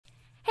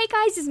Hey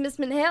guys, it's Miss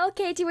Mint here, or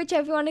Katie,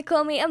 whichever you want to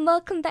call me, and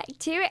welcome back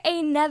to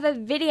another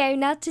video.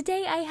 Now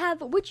today I have,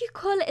 would you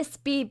call it a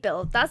speed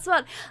build? That's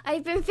what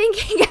I've been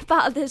thinking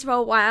about this for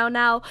a while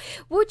now.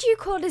 Would you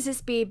call this a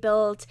speed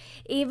build,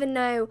 even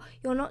though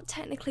you're not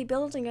technically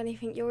building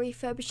anything, you're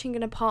refurbishing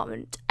an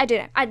apartment? I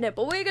don't know,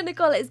 but we're going to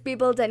call it a speed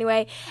build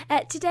anyway.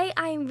 Today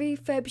I'm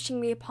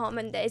refurbishing the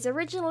apartment that is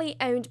originally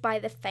owned by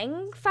the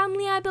Feng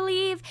family, I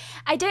believe.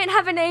 I don't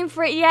have a name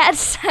for it yet,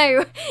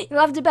 so you'll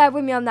have to bear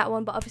with me on that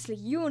one, but obviously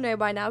you'll know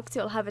by now because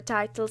it'll have a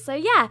title. So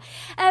yeah,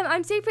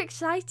 I'm super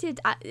excited.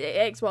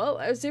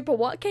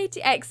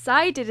 Katie?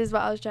 Excited is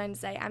what I was trying to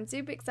say. I'm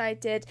super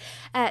excited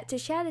to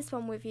share this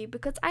one with you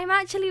because I'm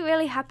actually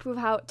really happy with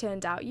how it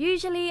turned out.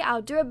 Usually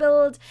I'll do a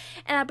build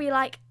and I'll be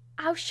like,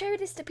 I'll show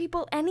this to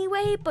people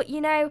anyway, but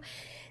you know,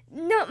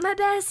 not my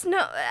best,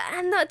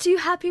 I'm not too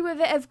happy with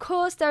it. Of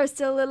course, there are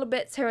still little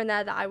bits here and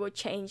there that I would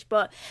change,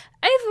 but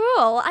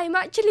overall, I'm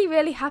actually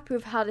really happy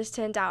with how this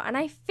turned out, and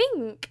I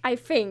think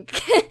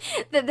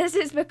that this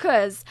is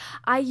because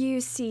I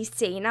use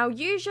CC. Now,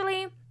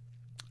 usually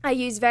I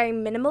use very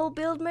minimal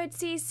build mode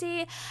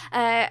CC.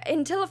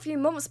 Until a few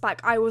months back,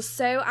 I was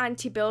so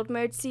anti-build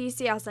mode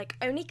CC. I was like,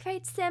 only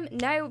create sim.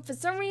 No, for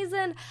some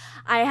reason,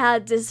 I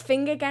had this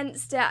thing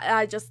against it.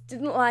 I just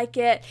didn't like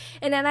it.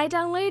 And then I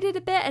downloaded a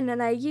bit, and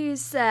then I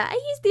used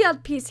the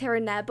odd piece here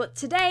and there. But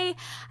today,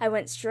 I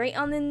went straight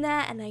on in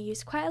there, and I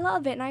used quite a lot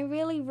of it. And I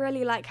really,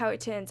 really like how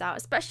it turns out,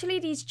 especially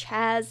these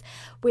chairs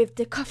with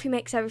the coffee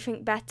makes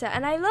everything better.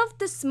 And I love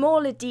the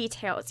smaller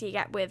details you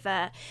get with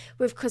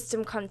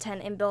custom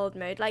content in build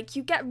mode. Like,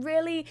 you get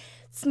really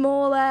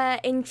smaller,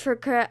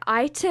 intricate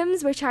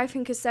items, which I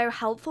think is so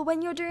helpful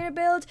when you're doing a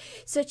build,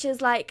 such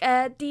as like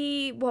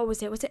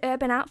was it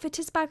Urban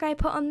Outfitters bag I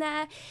put on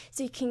there,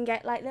 so you can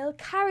get like little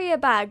carrier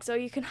bags, or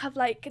you can have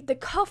like the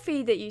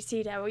coffee that you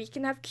see there, or you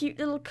can have cute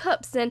little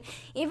cups. And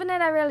even though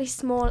they're really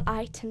small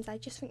items, I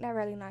just think they're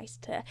really nice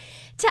to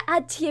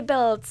add to your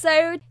build.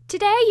 So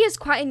today I use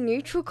quite a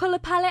neutral colour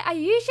palette. I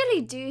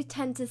usually do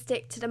tend to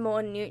stick to the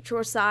more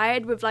neutral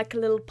side with like a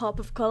little pop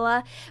of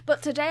colour,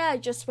 but today I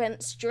just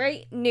went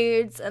straight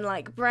nude and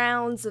like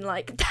browns and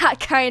like that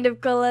kind of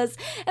colours,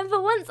 and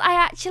for once I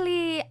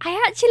actually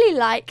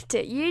liked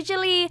it.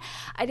 Usually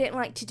I don't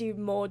like to do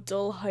more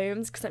dull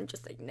homes because I'm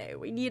just like, no,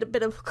 we need a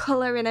bit of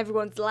colour in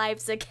everyone's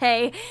lives,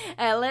 okay?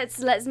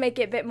 Let's make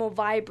it a bit more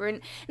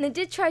vibrant. And I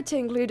did try to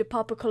include a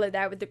pop of colour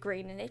there with the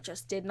green, and it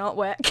just did not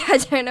work. I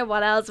don't know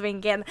what I was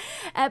thinking,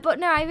 but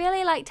no, I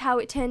really liked how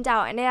it turned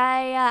out. And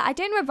I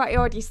don't know if I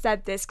already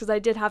said this because I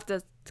did have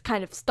to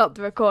kind of stop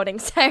the recording,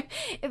 so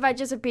if I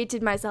just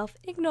repeated myself,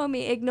 ignore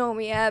me.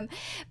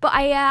 But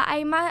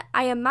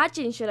I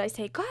imagine, should I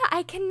say, God,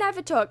 I can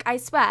never talk, I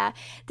swear,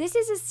 this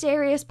is a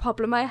serious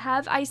problem I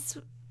have. I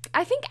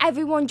think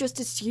everyone just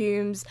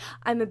assumes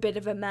I'm a bit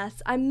of a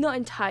mess. I'm not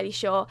entirely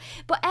sure,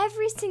 but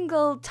every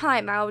single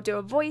time I'll do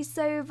a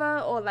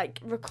voiceover or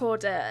like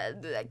record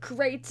a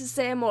creator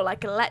sim or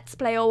like a let's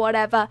play or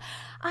whatever,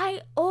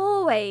 I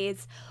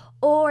always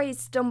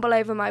stumble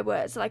over my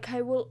words. Like,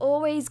 I will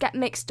always get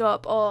mixed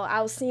up, or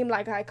I'll seem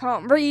like I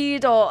can't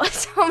read or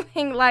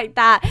something like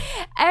that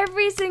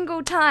every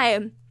single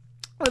time.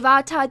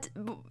 Without there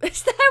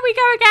we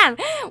go again.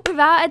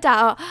 Without a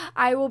doubt,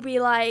 I will be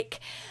like,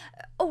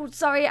 oh,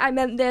 sorry, I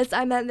meant this,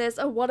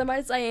 oh, what am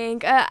I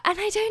saying? And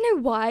I don't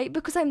know why,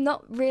 because I'm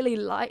not really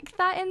like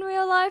that in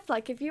real life.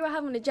 Like, if you were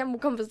having a general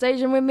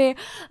conversation with me,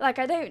 like,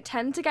 I don't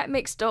tend to get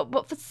mixed up,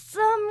 but for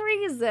some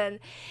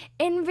reason,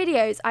 in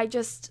videos,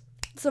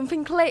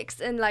 something clicks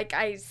and like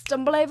I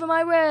stumble over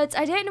my words.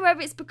 I don't know whether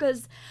it's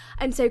because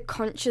I'm so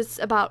conscious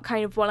about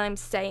kind of what I'm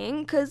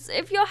saying, because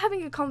if you're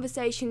having a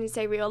conversation in,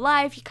 say, real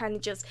life, you kind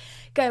of just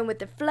going with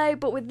the flow,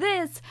 but with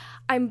this,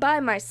 I'm by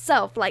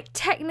myself. Like,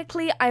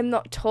 technically I'm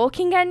not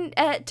talking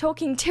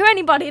to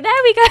anybody. There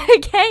we go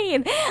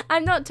again.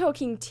 I'm not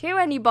talking to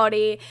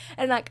anybody,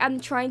 and like I'm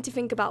trying to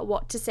think about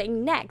what to say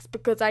next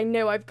because I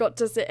know I've got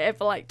to sit here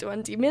for like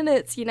 20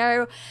 minutes, you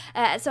know,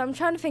 so I'm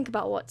trying to think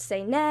about what to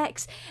say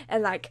next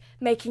and like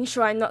making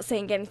sure I'm not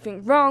saying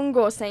anything wrong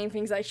or saying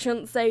things I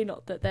shouldn't say.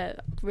 Not that there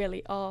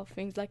really are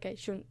things like I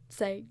shouldn't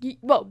say.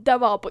 Well,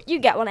 there are, but you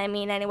get what I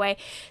mean anyway.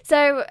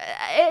 So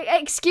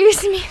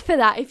excuse me for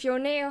that. If you're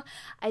new,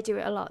 I do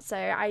it a lot. So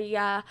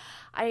I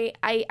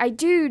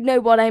do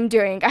know what I'm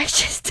doing. I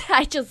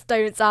just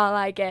don't sound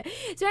like it.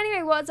 So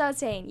anyway, what was I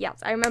saying? Yes,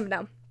 I remember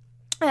now.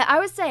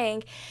 I was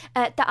saying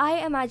that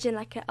I imagine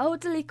like an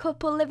elderly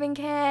couple living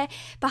here.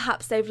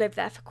 Perhaps they've lived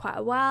there for quite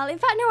a while. In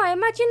fact, no, I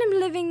imagine them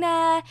living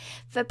there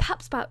for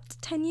perhaps about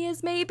 10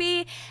 years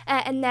maybe,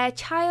 and their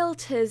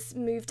child has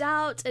moved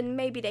out, and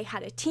maybe they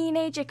had a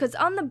teenager, because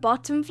on the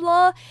bottom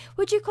floor,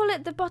 would you call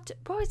it the bottom,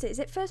 what is it? Is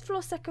it first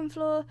floor, second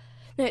floor?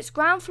 No, it's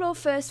ground floor,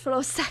 first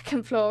floor,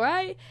 second floor,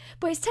 right?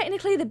 But it's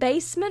technically the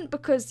basement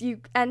because you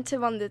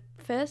enter on the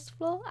first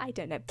floor? I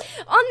don't know.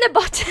 On the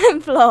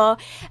bottom floor,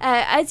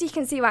 as you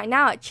can see right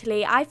now,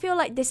 actually, I feel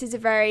like this is a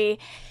very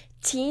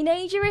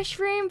teenager-ish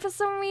room for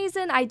some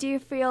reason. I do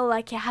feel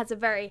like it has a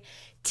very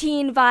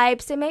teen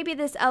vibe. So maybe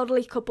this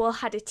elderly couple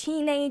had a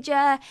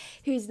teenager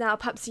who's now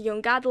perhaps a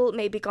young adult,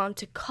 maybe gone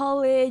to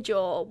college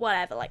or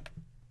whatever, like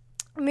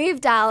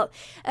moved out,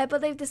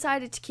 but they've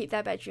decided to keep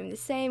their bedroom the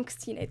same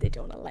because, you know, they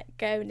don't want to let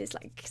go and it's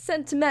like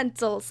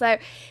sentimental. So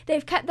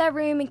they've kept their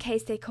room in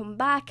case they come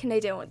back and they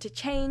don't want to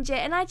change it.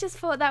 And I just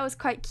thought that was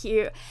quite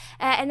cute.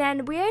 And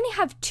then we only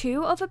have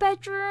 2 other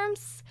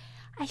bedrooms.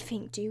 I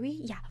think, do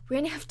we? Yeah, we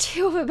only have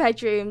 2 other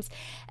bedrooms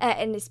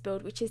in this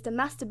build, which is the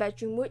master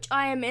bedroom, which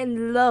I am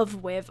in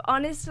love with,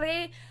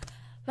 honestly.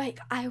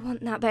 Like, I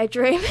want that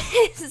bedroom.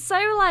 It's so,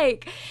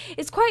 like,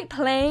 it's quite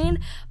plain,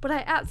 but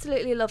I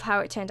absolutely love how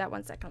it turned out.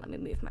 One second, let me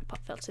move my pop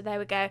filter. There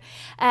we go.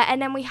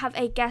 And then we have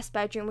a guest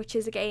bedroom, which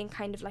is, again,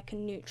 kind of like a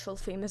neutral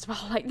theme as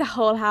well, like the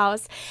whole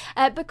house.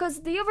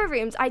 Because the other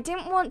rooms, I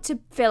didn't want to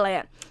fill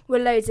it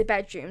with loads of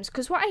bedrooms.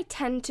 Because what I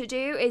tend to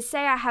do is,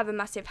 say I have a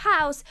massive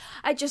house,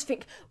 I just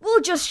think, we'll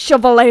just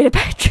shove a load of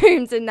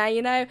bedrooms in there,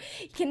 you know?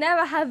 You can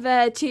never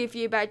have too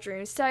few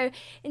bedrooms. So,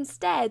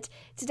 instead,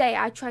 today,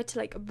 I tried to,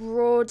 like,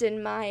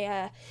 broaden my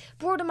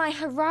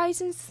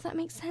horizons. Does that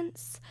make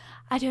sense?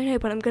 I don't know,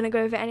 but I'm gonna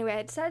go with it anyway.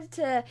 I decided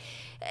to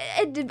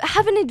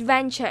have an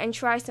adventure and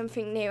try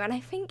something new, and I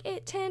think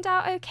it turned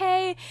out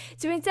okay.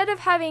 So instead of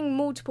having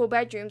multiple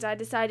bedrooms, I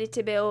decided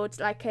to build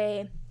like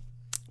a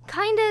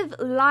kind of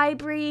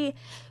library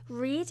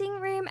reading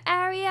room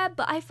area,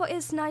 but I thought it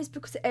was nice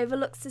because it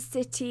overlooks the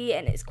city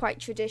and it's quite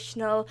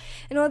traditional.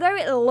 And although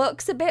it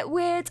looks a bit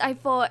weird, I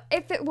thought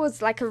if it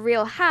was like a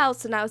real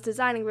house and I was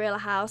designing a real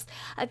house,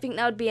 I think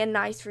that would be a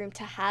nice room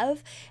to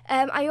have.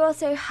 I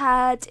also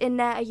had in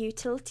there a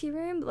utility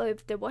room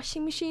with the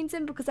washing machines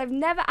in, because I've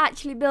never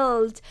actually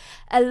built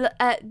a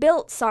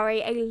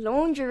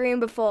laundry room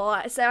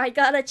before, so I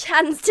got a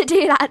chance to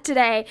do that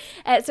today.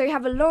 So we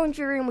have a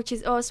laundry room, which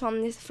is also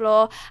on this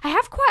floor. I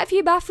have quite a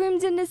few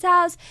bathrooms in this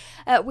house.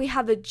 We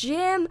have a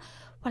gym.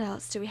 What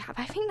else do we have?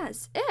 I think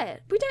that's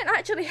it. We don't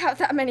actually have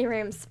that many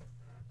rooms.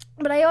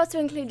 But I also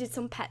included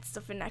some pet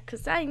stuff in there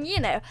because I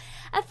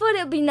thought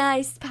it would be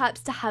nice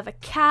perhaps to have a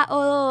cat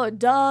or a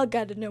dog.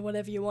 I don't know,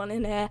 whatever you want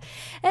in here.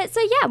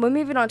 So yeah, we're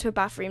moving on to a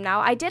bathroom now.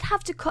 I did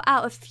have to cut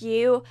out a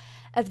few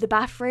of the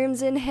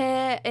bathrooms in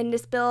here in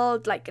this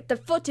build, like the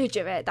footage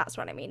of it, that's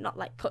what I mean, not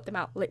like cut them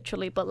out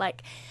literally, but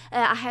like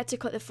I had to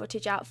cut the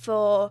footage out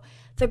for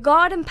the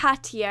garden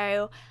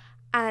patio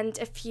and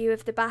a few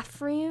of the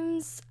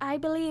bathrooms, I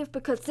believe,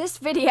 because this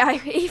video,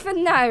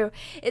 even though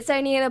it's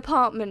only an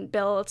apartment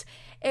build,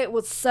 it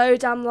was so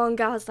damn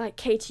long. I was like,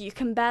 Katie, you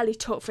can barely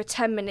talk for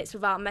 10 minutes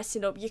without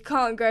messing up. You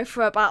can't go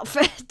for about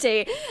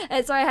 30.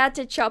 And so I had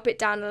to chop it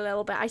down a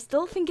little bit. I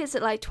still think it's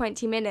at like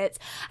 20 minutes.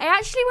 I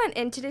actually went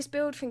into this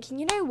build thinking,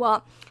 you know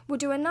what? We'll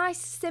do a nice,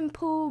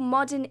 simple,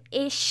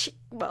 modern-ish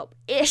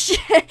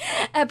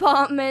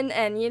apartment,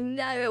 and you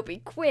know, it'll be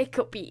quick,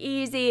 it'll be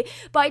easy.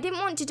 But I didn't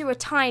want to do a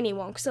tiny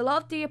one because a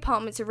lot of the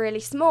apartments are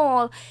really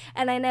small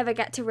and I never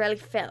get to really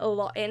fit a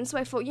lot in. So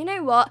I thought, you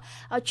know what,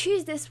 I'll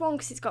choose this one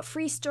because it's got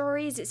 3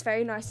 stories, it's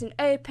very nice and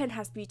open,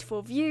 has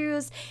beautiful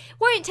views,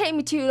 won't take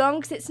me too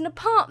long because it's an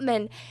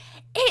apartment.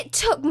 It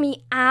took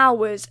me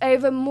hours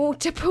over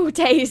multiple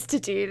days to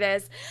do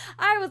this.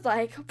 I was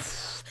like,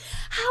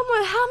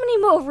 how many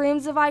more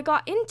rooms have I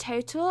got in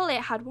total?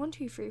 It had 1,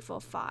 2, 3,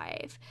 4,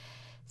 5,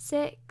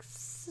 6,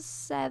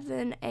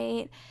 7,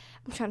 8.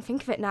 I'm trying to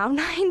think of it now.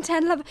 9,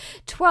 10, 11,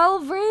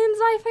 12 rooms,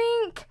 I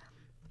think.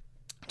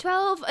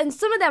 12, and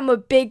some of them were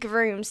big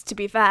rooms, to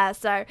be fair.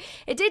 So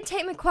it did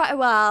take me quite a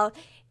while,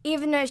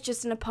 even though it's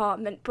just an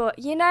apartment, but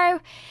you know,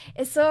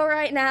 it's all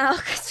right now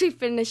because we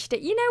finished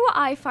it. You know what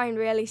I find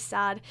really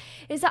sad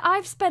is that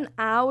I've spent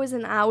hours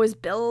and hours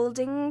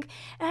building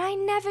and I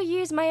never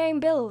use my own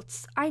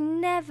builds. I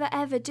never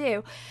ever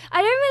do.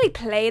 I don't really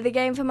play the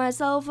game for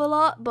myself a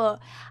lot, but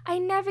I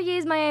never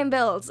use my own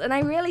builds, and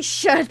I really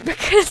should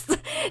because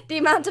the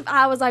amount of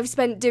hours I've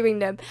spent doing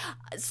them,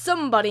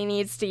 somebody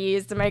needs to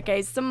use them,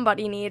 okay?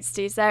 Somebody needs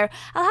to. So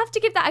I'll have to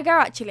give that a go,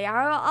 actually.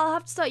 I'll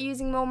have to start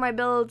using more of my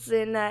builds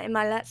in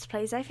my Let's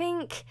Plays, I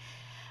think.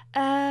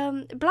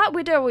 Black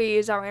Widow, we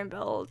use our own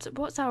build.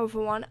 What's our other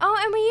one? Oh,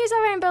 and we use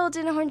our own build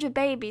in 100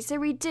 Babies, so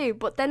we do,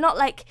 but they're not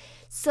like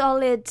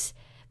solid.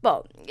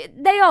 Well,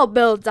 they are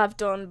builds I've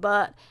done,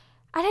 but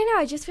I don't know,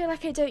 I just feel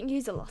like I don't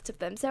use a lot of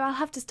them, so I'll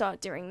have to start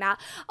doing that.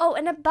 Oh,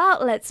 and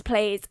about Let's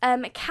Plays,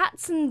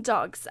 cats and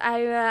dogs.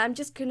 I'm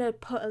just going to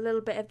put a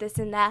little bit of this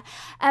in there.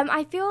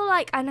 I feel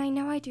like, and I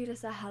know I do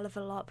this a hell of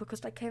a lot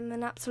because like I'm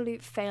an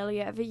absolute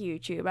failure of a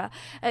YouTuber.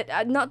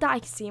 Not that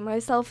I see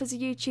myself as a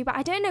YouTuber,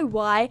 I don't know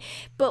why,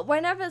 but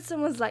whenever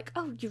someone's like,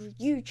 oh, you're a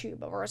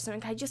YouTuber or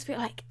something, I just feel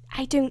like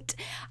I don't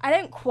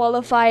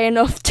qualify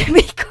enough to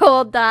be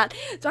called that.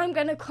 So I'm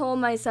going to call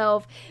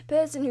myself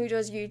person who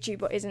does YouTube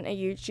but isn't a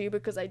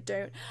YouTuber, because I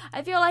don't.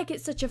 I feel like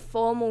it's such a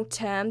formal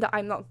term that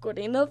I'm not good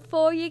enough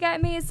for, you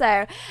get me?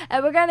 So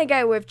we're going to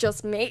go with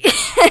just me.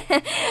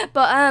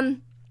 But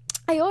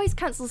I always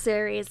cancel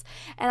series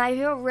and I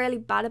feel really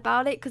bad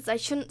about it because I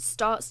shouldn't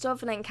start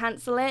stuff and then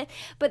cancel it.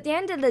 But at the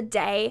end of the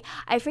day,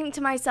 I think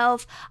to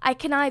myself, I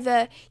can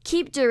either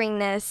keep doing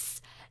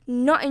this,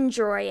 not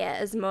enjoy it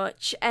as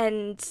much,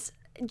 and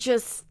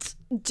just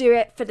do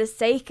it for the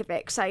sake of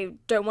it because I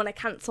don't want to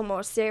cancel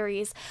more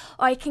series,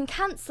 or I can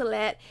cancel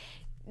it,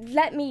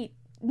 let me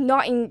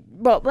not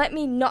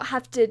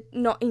have to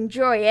not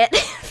enjoy it,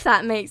 if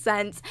that makes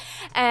sense,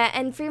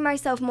 and free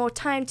myself more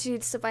time to do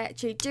the stuff I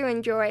actually do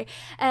enjoy.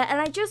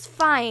 And I just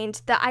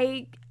find that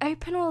I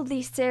open all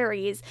these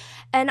series,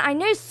 and I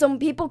know some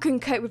people can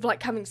cope with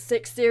like having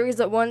 6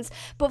 series at once,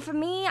 but for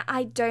me,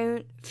 I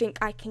don't think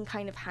I can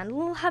kind of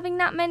handle having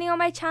that many on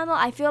my channel.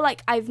 I feel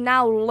like I've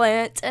now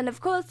learnt, and of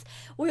course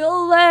we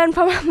all learn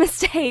from our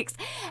mistakes,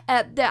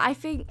 that I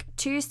think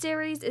 2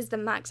 series is the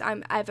max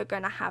I'm ever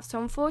gonna have. So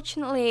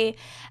unfortunately,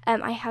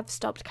 I have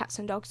stopped Cats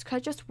and Dogs because I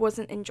just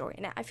wasn't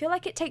enjoying it. I feel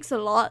like it takes a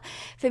lot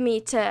for me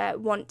to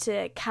want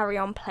to carry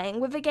on playing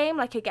with a game.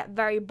 Like, I get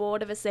very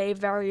bored of a save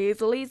very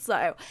easily,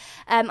 so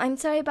I'm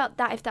sorry about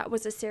that if that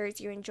was a series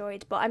you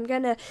enjoyed, but I'm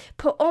gonna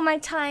put all my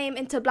time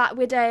into Black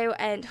Widow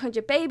and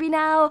 100 Baby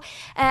now,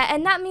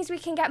 and that means we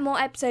can get more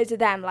episodes of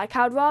them. Like,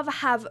 I'd rather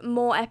have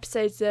more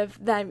episodes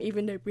of them,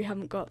 even though we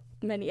haven't got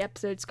many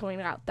episodes coming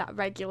out that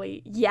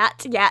regularly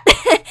yet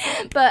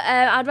but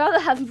I'd rather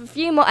have a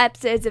few more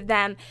episodes of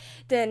them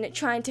than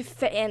trying to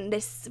fit in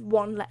this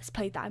one Let's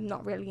Play that I'm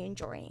not really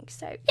enjoying.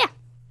 So yeah,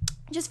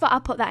 just thought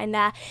I'll put that in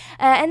there,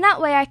 and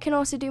that way I can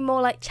also do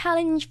more like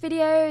challenge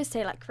videos,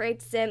 say like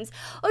Create Sims,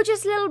 or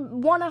just little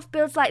one-off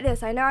builds like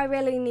this. I know I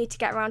really need to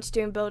get around to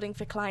doing building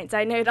for clients.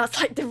 I know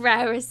that's like the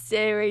rarest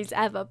series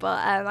ever, but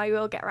I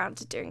will get around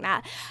to doing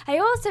that. I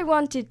also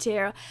wanted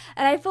to,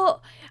 and I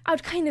thought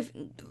I'd kind of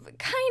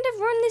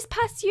run this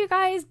past you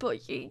guys,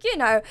 but you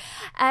know,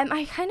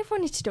 I kind of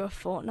wanted to do a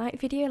Fortnite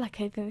video. Like,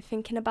 I've been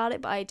thinking about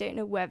it, but I don't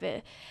know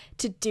whether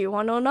to do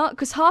one or not,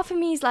 because half of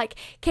me is like,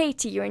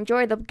 Katie, you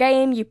enjoy the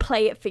game, you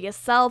play it for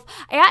yourself.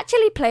 I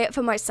actually play it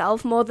for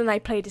myself more than I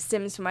play The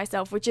Sims for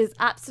myself, which is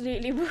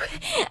absolutely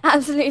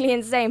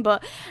insane,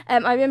 but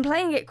I've been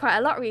playing it quite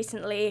a lot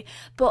recently.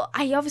 But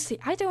I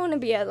don't want to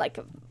be a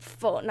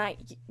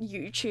Fortnite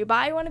YouTuber.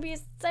 I want to be a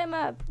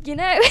Simmer, you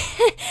know.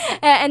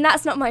 And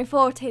that's not my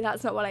forte,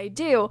 that's not what I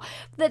do.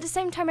 But at the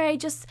same time, I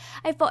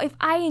thought if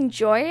I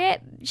enjoy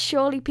it,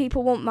 surely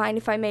people won't mind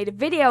if I made a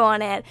video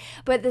on it.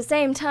 But at the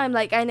same time,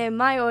 like, I know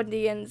my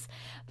audience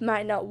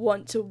might not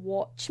want to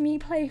watch me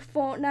play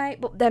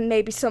Fortnite, but then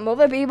maybe some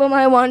other people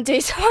might want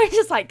to, so I'm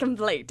just like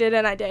conflicted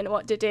and I don't know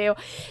what to do.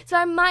 So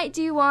I might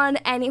do one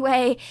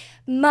anyway,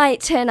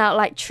 might turn out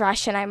like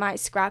trash and I might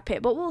scrap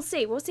it, but we'll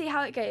see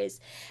how it goes,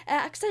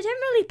 because I don't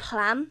really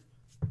plan.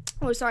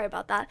 Oh, sorry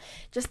about that.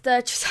 Just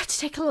had to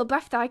take a little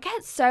breath there. I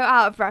get so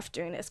out of breath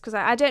doing this because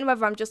I don't know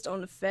whether I'm just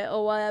unfit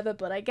or whatever,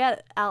 but I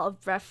get out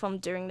of breath from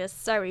doing this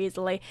so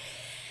easily.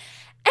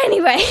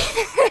 Anyway,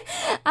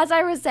 as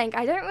I was saying,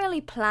 I don't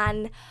really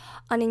plan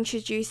on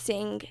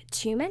introducing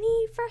too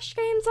many fresh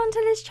games onto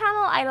this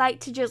channel. I like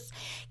to just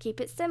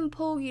keep it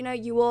simple. You know,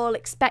 you all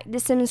expect The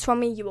Sims from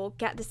me, you all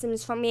get The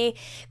Sims from me.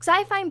 Because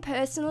I find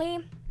personally,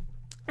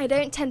 I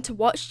don't tend to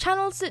watch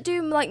channels that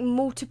do like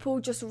multiple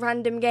just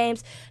random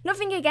games.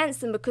 Nothing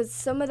against them, because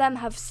some of them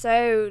have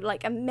so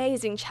like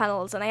amazing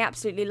channels and I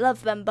absolutely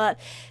love them, but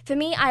for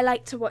me, I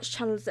like to watch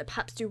channels that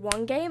perhaps do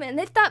one game, and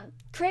if that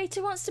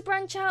creator wants to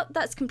branch out,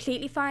 that's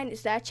completely fine.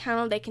 It's their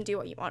channel, they can do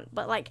what you want,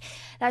 but like,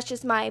 that's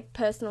just my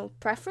personal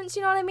preference,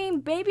 you know what I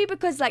mean? Maybe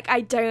because like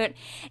I don't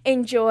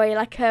enjoy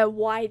like a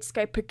wide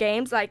scope of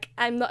games. Like,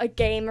 I'm not a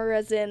gamer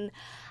as in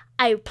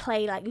I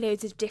play like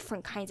loads of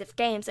different kinds of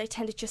games. I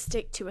tend to just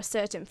stick to a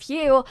certain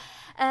few.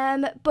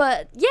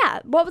 But yeah,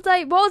 what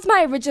was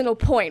my original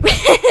point?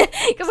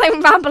 Because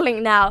I'm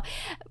rambling now.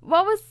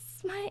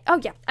 Oh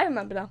yeah, I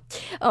remember now.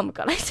 Oh my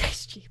god, I'm so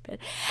stupid.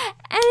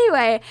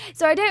 Anyway,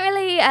 so I don't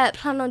really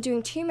plan on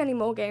doing too many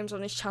more games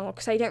on this channel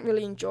because I don't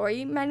really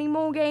enjoy many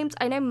more games.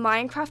 I know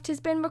Minecraft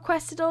has been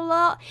requested a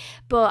lot,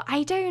 but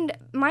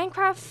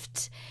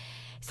Minecraft,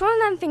 it's one of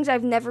them things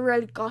I've never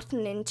really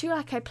gotten into.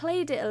 Like, I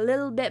played it a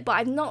little bit, but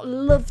I've not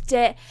loved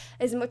it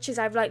as much as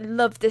I've like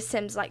loved The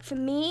Sims. Like, for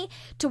me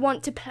to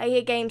want to play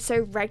a game so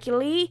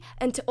regularly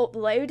and to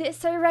upload it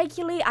so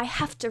regularly, I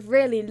have to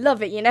really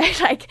love it, you know?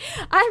 Like,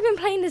 I've been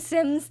playing The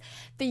Sims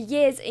for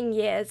years and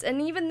years,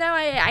 and even though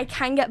I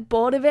can get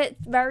bored of it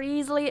very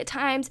easily at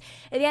times,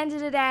 at the end of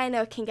the day, I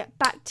know I can get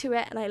back to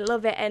it and I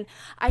love it, and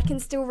I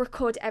can still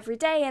record every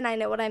day and I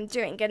know what I'm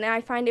doing, and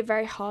I find it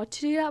very hard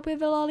to do that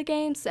with a lot of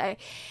games. So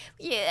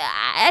yeah,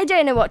 I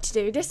don't know what to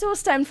do. This all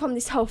stemmed from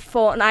this whole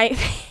Fortnite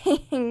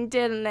thing,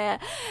 didn't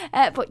it?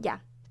 But yeah,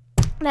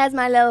 there's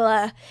my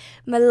little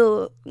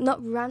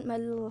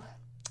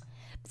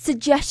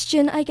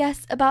suggestion, I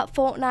guess, about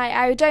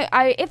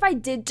Fortnite. If I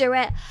did do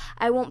it,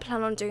 I won't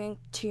plan on doing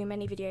too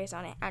many videos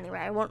on it anyway.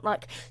 I won't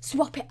like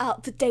swap it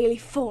out for daily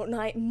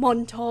Fortnite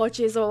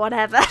montages or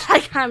whatever.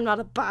 Like, I'm not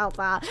about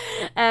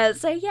that.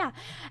 So yeah.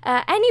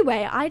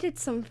 Anyway, I did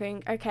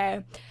something.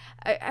 Okay.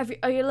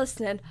 Are you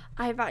listening?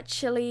 I've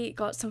actually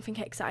got something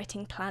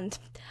exciting planned.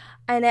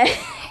 I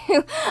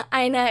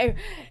know,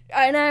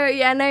 I know,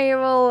 yeah, I know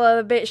you're all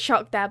a bit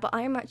shocked there, but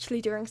I'm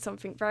actually doing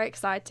something very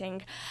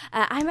exciting.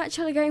 I'm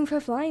actually going for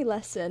a flying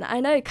lesson. I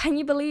know, can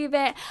you believe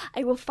it?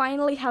 I will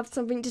finally have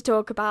something to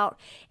talk about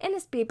in a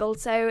speed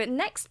build. So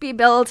next speed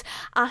build,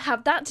 I'll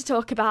have that to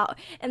talk about,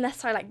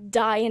 unless I like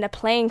die in a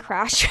plane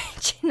crash,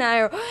 which, you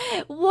know,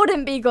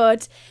 wouldn't be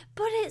good.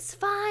 But it's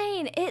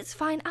fine,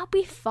 I'll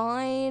be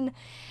fine.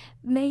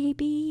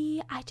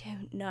 Maybe, I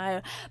don't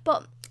know,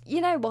 but you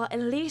know what,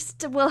 at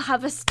least we'll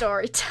have a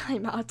story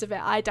time out of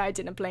it. I died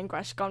in a plane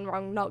crash, gone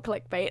wrong, not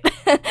clickbait.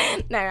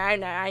 No, I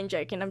know, I'm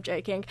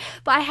joking,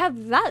 but I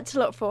have that to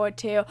look forward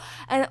to.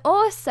 And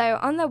also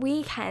on the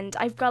weekend,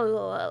 I've got a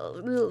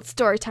little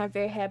story time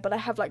video here, but I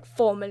have like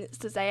 4 minutes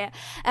to say it.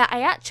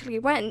 I actually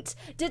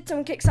did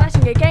something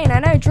exciting again. I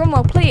know,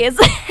 drumroll please.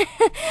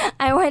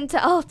 I went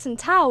to Alton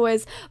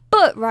Towers,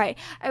 but right,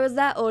 I was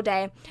there all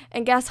day,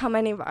 and guess how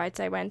many rides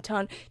I went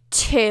on?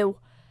 Two.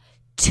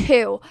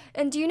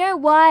 And do you know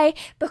why?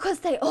 Because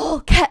they all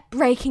kept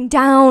breaking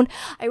down.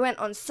 I went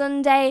on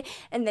Sunday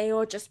and they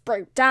all just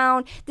broke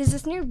down. There's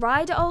this new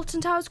ride at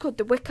Alton Towers called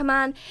the Wicker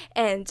Man,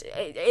 and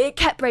it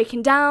kept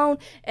breaking down,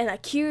 and I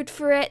queued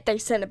for it. They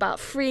sent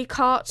about 3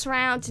 carts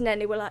around, and then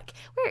they were like,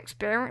 we're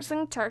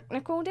experiencing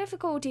technical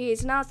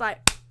difficulties, and I was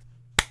like,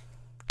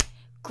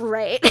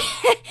 great.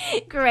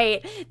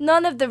 Great.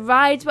 None of the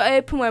rides were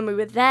open when we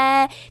were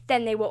there.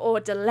 Then they were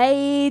all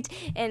delayed,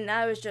 and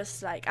I was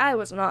just like, I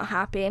was not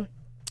happy.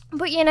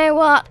 But you know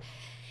what?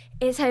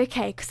 It's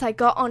okay, because I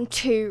got on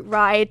 2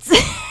 rides.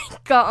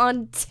 Got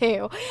on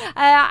 2.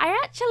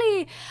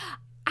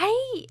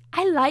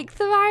 I like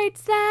the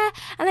rides there,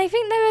 and I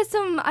think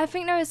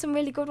there are some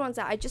really good ones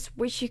that I just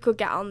wish you could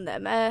get on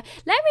them. Let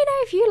me know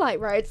if you like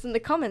rides in the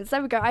comments.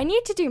 There we go. I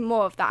need to do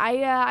more of that.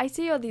 I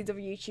see all these other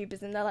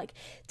YouTubers and they're like,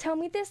 tell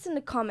me this in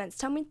the comments,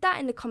 tell me that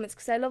in the comments,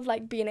 because I love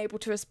like being able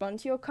to respond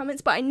to your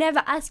comments, but I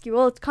never ask you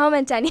all to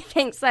comment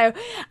anything. So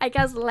I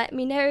guess let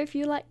me know if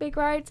you like big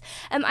rides.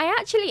 I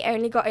actually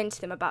only got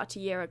into them about a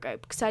year ago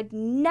because I'd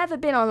never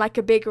been on like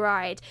a big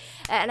ride,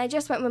 and I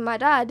just went with my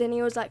dad, and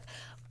he was like,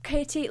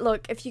 Katie,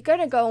 look, if you're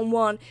gonna go on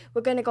one,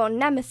 we're gonna go on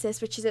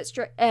Nemesis, which is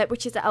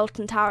at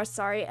Alton Towers.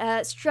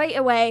 Straight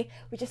away,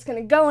 we're just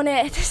gonna go on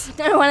it. There's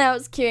no one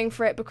else queuing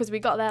for it because we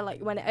got there like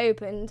when it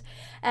opened,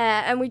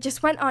 and we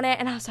just went on it,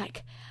 and I was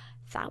like,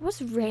 that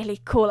was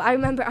really cool. I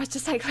remember I was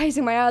just like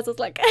closing my eyes. I was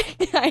like,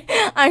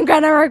 I'm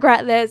gonna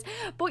regret this.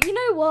 But you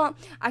know what?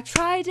 I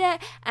tried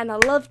it and I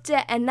loved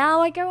it, and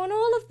now I go on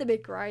all of the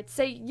big rides.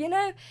 So you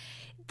know,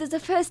 there's a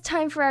first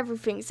time for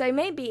everything. So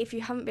maybe if you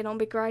haven't been on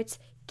big rides,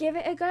 give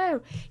it a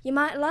go. You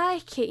might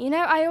like it. You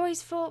know, I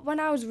always thought when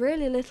I was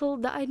really little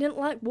that I didn't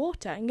like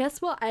water, and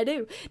guess what? I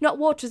do. Not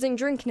water as in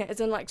drinking it, as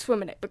in like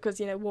swimming it, because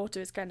you know,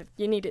 water is kind of,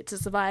 you need it to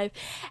survive.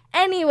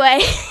 Anyway,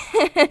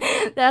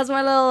 there's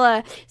my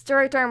little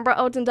story time about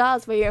Alton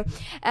Towers for you.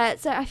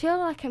 So I feel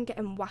like I'm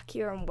getting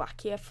wackier and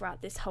wackier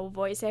throughout this whole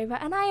voiceover,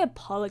 and I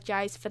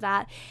apologise for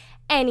that.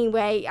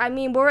 Anyway, I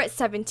mean, we're at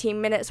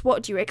 17 minutes.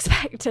 What do you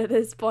expect at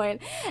this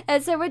point?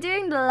 So we're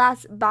doing the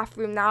last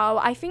bathroom now.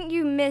 I think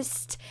you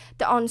missed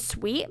the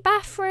ensuite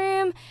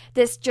bathroom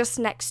that's just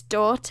next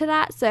door to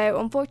that. So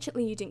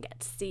unfortunately, you didn't get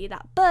to see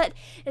that. But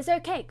it's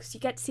okay, because you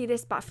get to see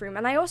this bathroom.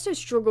 And I also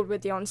struggled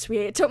with the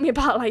ensuite. It took me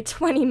about like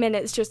 20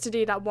 minutes just to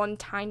do that one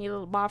tiny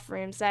little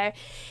bathroom. So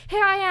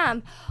here I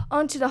am,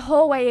 onto the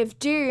hallway of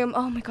doom.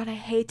 Oh my god, I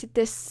hated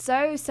this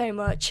so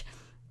much.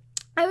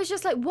 I was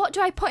just like, what do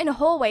I put in a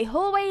hallway?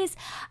 Hallways,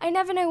 I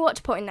never know what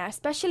to put in there,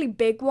 especially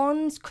big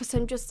ones, because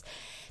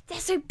they're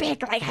so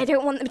big, like I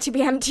don't want them to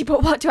be empty,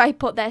 but what do I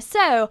put there?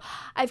 So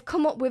I've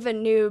come up with a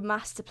new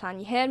master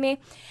plan, you heard me?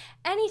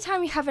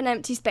 Anytime you have an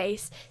empty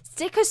space,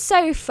 stick a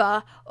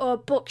sofa or a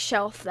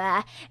bookshelf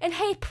there, and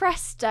hey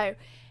presto,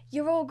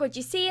 you're all good.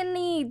 You see in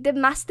the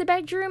master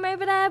bedroom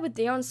over there with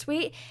the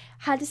ensuite,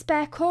 had a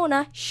spare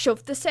corner,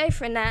 shoved the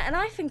sofa in there, and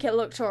I think it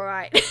looked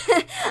alright.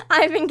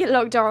 I think it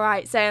looked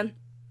alright, so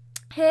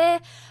here,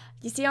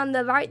 you see on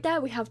the right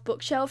there, we have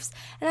bookshelves,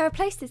 and I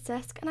replaced this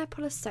desk and I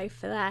put a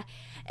sofa there,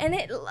 and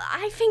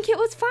I think it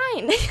was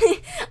fine.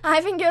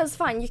 I think it was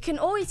fine. You can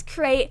always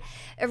create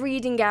a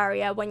reading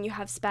area when you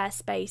have spare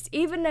space,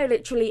 even though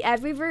literally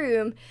every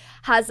room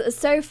has a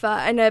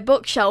sofa and a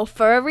bookshelf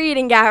for a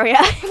reading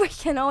area. We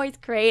can always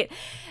create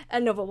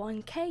another one.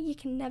 Okay, you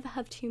can never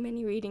have too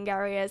many reading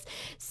areas.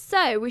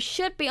 So we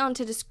should be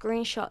onto the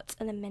screenshots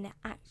in a minute,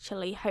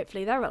 actually.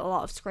 Hopefully there are a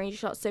lot of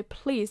screenshots, so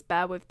please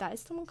bear with that.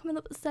 Is someone coming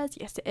up the stairs?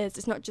 Yes, it is.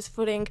 It's not just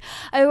footing.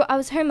 Oh, I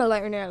was home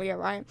alone earlier,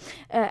 right?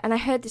 And I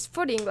heard this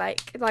footing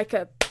like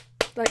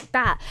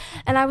that,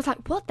 and I was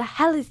like, what the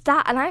hell is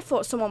that? And I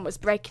thought someone was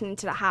breaking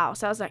into the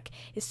house. I was like,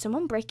 is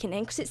someone breaking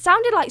in? Because it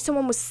sounded like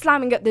someone was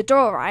slamming at the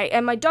door, right?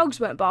 And my dogs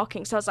weren't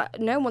barking, so I was like,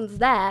 no one's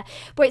there,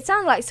 but it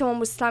sounded like someone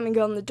was slamming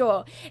on the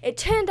door. It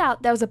turned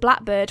out there was a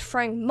blackbird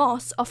throwing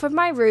moss off of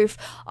my roof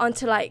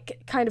onto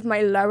like kind of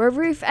my lower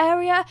roof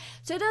area.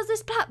 So there was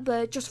this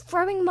blackbird just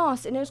throwing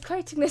moss, and it was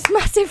creating this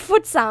massive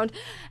foot sound,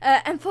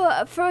 and for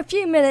a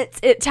few minutes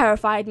it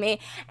terrified me.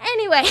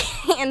 Anyway,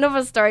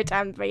 another story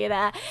time for you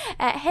there.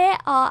 Here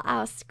are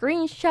our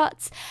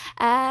screenshots.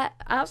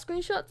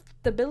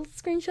 The build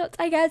screenshots,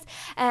 I guess.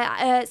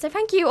 So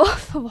thank you all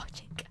for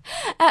watching.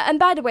 And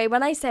by the way,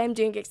 when I say I'm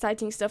doing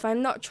exciting stuff,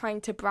 I'm not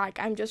trying to brag.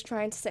 I'm just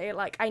trying to say,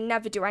 like, I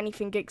never do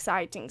anything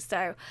exciting.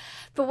 So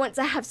for once,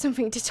 I have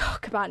something to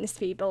talk about in this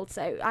speed build.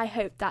 So I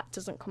hope that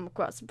doesn't come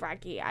across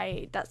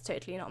braggy. That's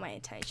totally not my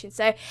intention.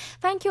 So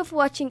thank you all for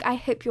watching. I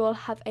hope you all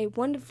have a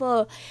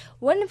wonderful,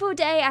 wonderful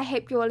day. I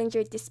hope you all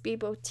enjoyed this speed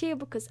build too,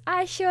 because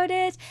I sure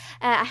did.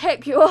 I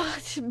hope you all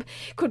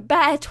could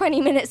bear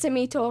 20 minutes of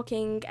me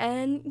talking.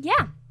 And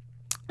yeah.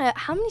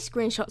 How many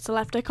screenshots are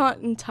left? I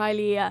can't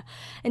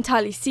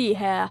entirely see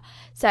here.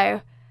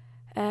 So,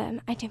 I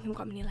don't think I've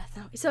got many left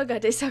now. It's so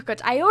good. It's so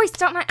good. I always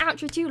start my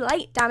outro too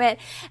late, damn it.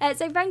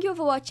 So thank you all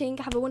for watching.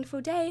 Have a wonderful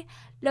day.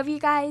 Love you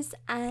guys.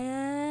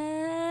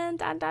 And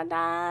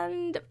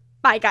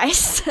bye,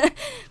 guys.